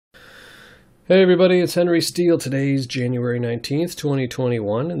Hey everybody, it's hwsteele. Today's January 19th,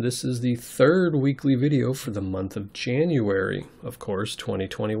 2021, and this is the third weekly video for the month of January, of course,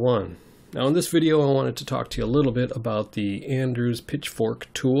 2021. Now in this video I wanted to talk to you a little bit about the Andrews PitchFork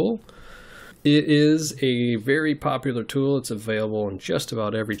tool. It is a very popular tool. It's available on just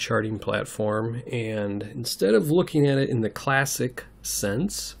about every charting platform, and instead of looking at it in the classic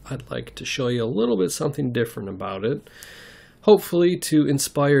sense, I'd like to show you a little bit something different about it. Hopefully to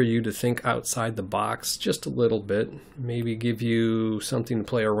inspire you to think outside the box just a little bit, maybe give you something to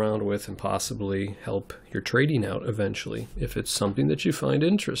play around with and possibly help your trading out eventually if it's something that you find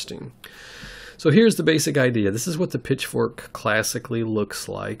interesting. So here's the basic idea. This is what the PitchFork classically looks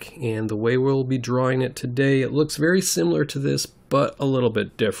like, and the way we'll be drawing it today, it looks very similar to this but a little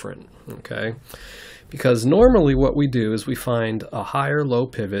bit different, okay? Because normally what we do is we find a high or low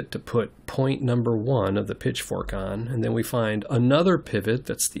pivot to put point number 1 of the PitchFork on, and then we find another pivot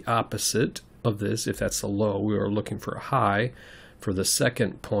that's the opposite of this. If that's a low, we are looking for a high for the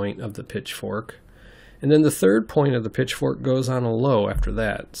second point of the PitchFork. And then the third point of the PitchFork goes on a low after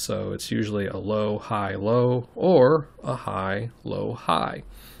that. So it's usually a low, high, low, or a high, low, high,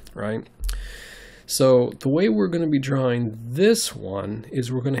 right? So the way we're going to be drawing this one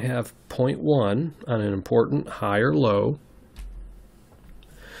is we're going to have point 1 on an important high or low,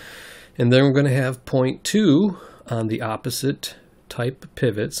 and then we're going to have point 2 on the opposite type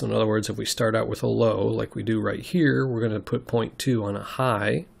pivot. So in other words, if we start out with a low like we do right here, we're going to put point 2 on a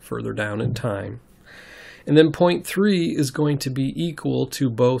high further down in time. And then point 3 is going to be equal to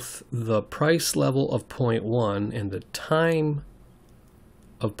both the price level of point 1 and the time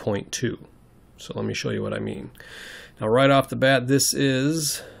of point 2. So let me show you what I mean. Now right off the bat, this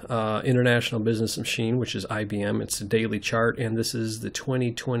is International Business Machine, which is IBM. It's a daily chart, and this is the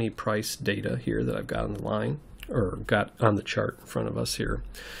 2020 price data here that I've got on the line, or got on the chart in front of us here.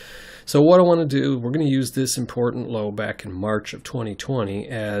 So what I want to do, we're going to use this important low back in March of 2020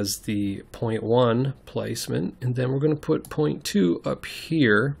 as the point 1 placement, and then we're going to put point 2 up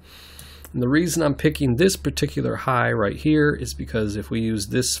here. And the reason I'm picking this particular high right here is because if we use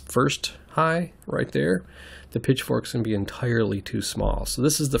this first high right there, the PitchFork's going to be entirely too small. So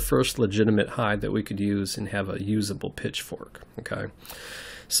this is the first legitimate high that we could use and have a usable PitchFork. Okay.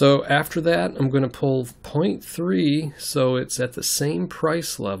 So after that, I'm going to pull point 3 so it's at the same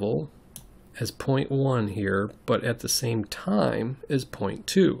price level as point 1 here, but at the same time as point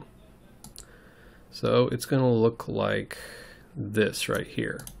 2. So it's going to look like this right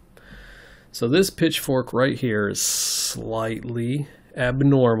here. So this PitchFork right here is slightly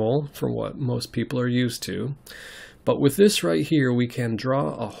abnormal from what most people are used to. But with this right here, we can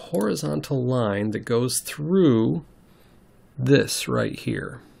draw a horizontal line that goes through this right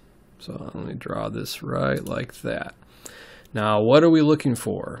here. So let me draw this right like that. Now, what are we looking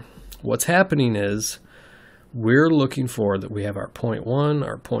for? What's happening is we're looking for that we have our point 1,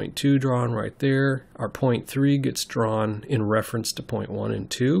 our point 2 drawn right there. Our point 3 gets drawn in reference to point 1 and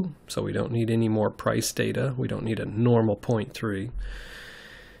 2, so we don't need any more price data. We don't need a normal point 3.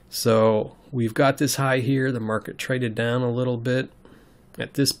 So we've got this high here. The market traded down a little bit.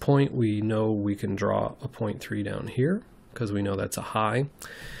 At this point, we know we can draw a point 3 down here because we know that's a high.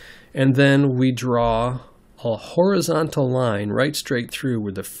 And then we draw a horizontal line right straight through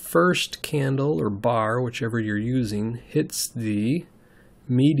where the first candle or bar, whichever you're using, hits the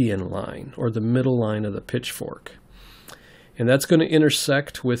median line or the middle line of the PitchFork. And that's going to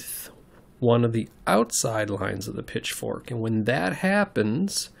intersect with one of the outside lines of the PitchFork. And when that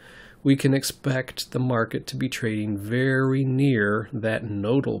happens, we can expect the market to be trading very near that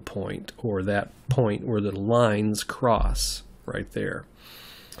nodal point, or that point where the lines cross right there.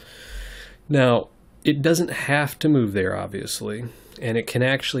 Now, it doesn't have to move there, obviously, and it can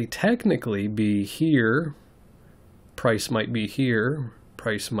actually technically be here. Price might be here,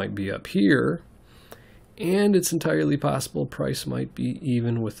 price might be up here, and it's entirely possible price might be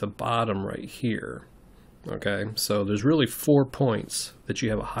even with the bottom right here. Okay, so there's really 4 points that you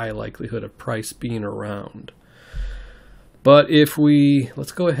have a high likelihood of price being around. But if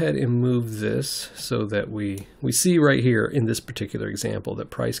let's go ahead and move this so that we see right here in this particular example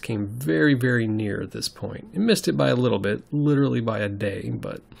that price came very, very near this point. It missed it by a little bit, literally by a day,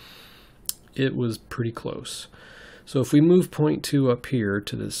 but it was pretty close. So if we move point 2 up here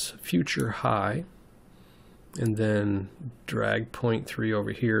to this future high, and then drag point 3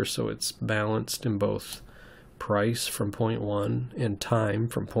 over here so it's balanced in both price from point 1 and time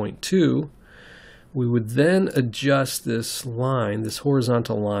from point 2, we would then adjust this line, this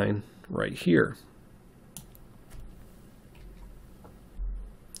horizontal line right here.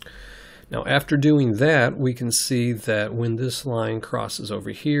 Now after doing that, we can see that when this line crosses over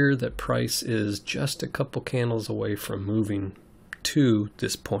here, that price is just a couple candles away from moving to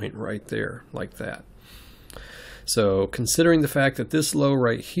this point right there, like that. So considering the fact that this low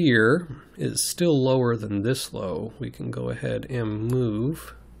right here is still lower than this low, we can go ahead and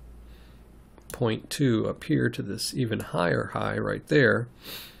move 0.2 up here to this even higher high right there,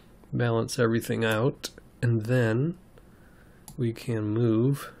 balance everything out, and then we can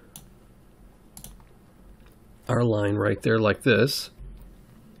move our line right there like this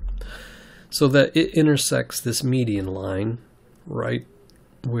so that it intersects this median line right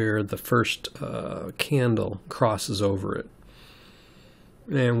where the first candle crosses over it.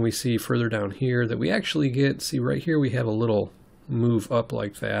 And we see further down here that we actually get, see right here we have a little move up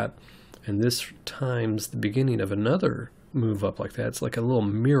like that, and this times the beginning of another move up like that. It's like a little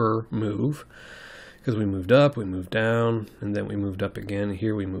mirror move, because we moved up, we moved down, and then we moved up again.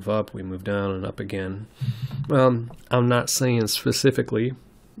 Here we move up, we move down, and up again. I'm not saying specifically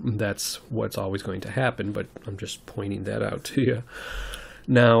that's what's always going to happen, but I'm just pointing that out to you.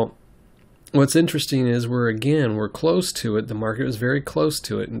 Now, what's interesting is we're close to it. The market is very close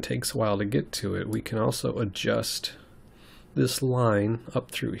to it and takes a while to get to it. We can also adjust this line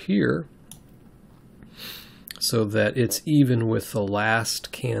up through here so that it's even with the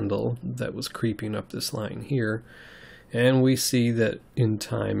last candle that was creeping up this line here. And we see that in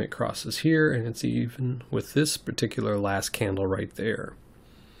time it crosses here, and it's even with this particular last candle right there.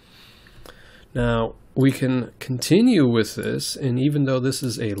 Now, we can continue with this, and even though this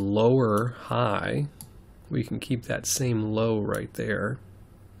is a lower high, we can keep that same low right there,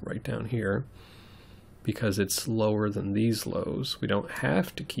 right down here, because it's lower than these lows. We don't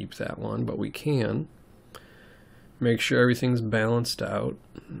have to keep that one, but we can. Make sure everything's balanced out.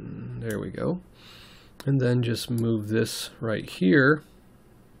 There we go. And then just move this right here.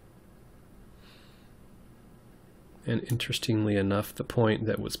 And interestingly enough, the point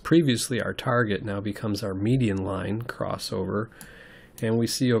that was previously our target now becomes our median line crossover. And we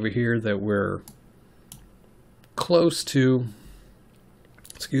see over here that we're close to,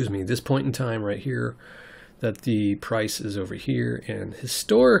 this point in time right here, that the price is over here. And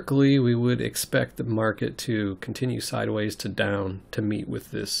historically, we would expect the market to continue sideways to down to meet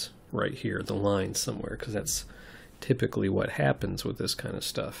with this right here, the line somewhere, because that's typically what happens with this kind of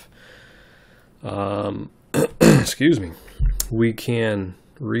stuff. We can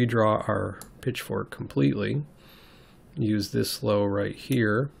redraw our pitchfork completely, use this low right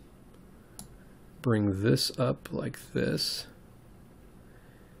here, bring this up like this,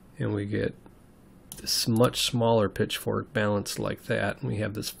 and we get this much smaller pitchfork balanced like that. And we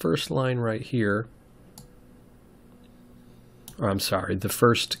have this first line right here, or I'm sorry, the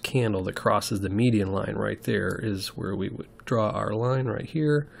first candle that crosses the median line right there is where we would draw our line right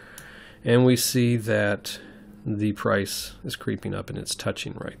here. And we see that the price is creeping up and it's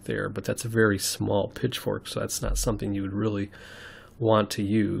touching right there, but that's a very small pitchfork, so that's not something you would really want to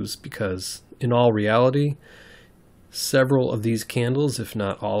use, because in all reality, several of these candles, if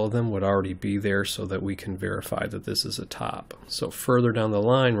not all of them, would already be there so that we can verify that this is a top. So further down the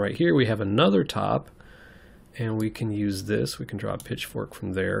line right here, we have another top, and we can use this. We can draw a pitchfork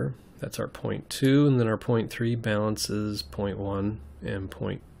from there. That's our 0.2, and then our 0.3 balances 0.1 and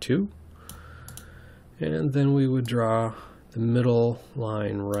 0.2. And then we would draw the middle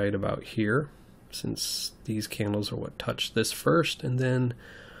line right about here, since these candles are what touch this first, and then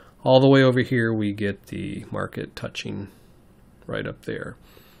all the way over here we get the market touching right up there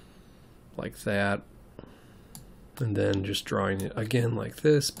like that, and then just drawing it again like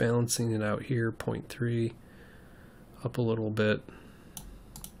this, balancing it out here, 0.3 up a little bit,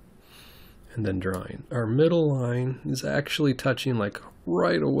 and then drawing. Our middle line is actually touching like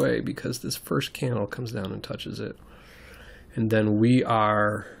right away because this first candle comes down and touches it. And then we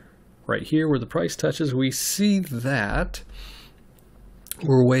are right here where the price touches. We see that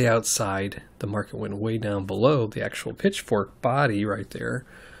we're way outside. The market went way down below the actual pitchfork body right there.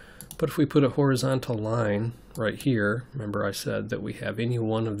 But if we put a horizontal line right here, remember I said that we have any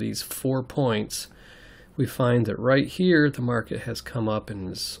one of these 4 points, we find that right here the market has come up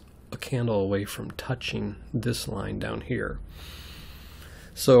and is a candle away from touching this line down here.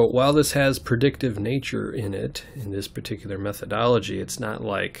 So while this has predictive nature in it, in this particular methodology, it's not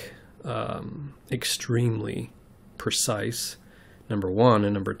like extremely precise, number one,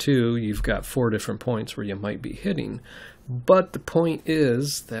 and number two, you've got 4 different points where you might be hitting. But the point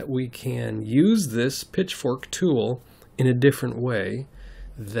is that we can use this pitchfork tool in a different way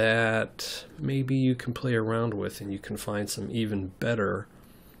that maybe you can play around with, and you can find some even better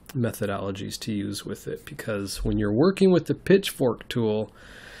methodologies to use with it, because when you're working with the pitchfork tool,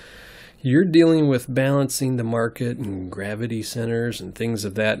 you're dealing with balancing the market and gravity centers and things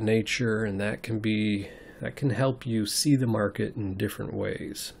of that nature, and that can help you see the market in different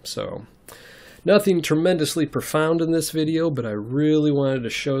ways. So nothing tremendously profound in this video, but I really wanted to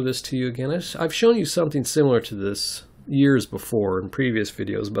show this to you again. I've shown you something similar to this years before in previous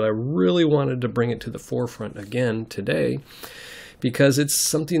videos, but I really wanted to bring it to the forefront again today because it's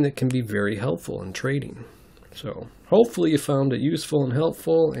something that can be very helpful in trading. So hopefully you found it useful and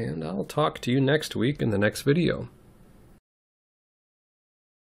helpful, and I'll talk to you next week in the next video.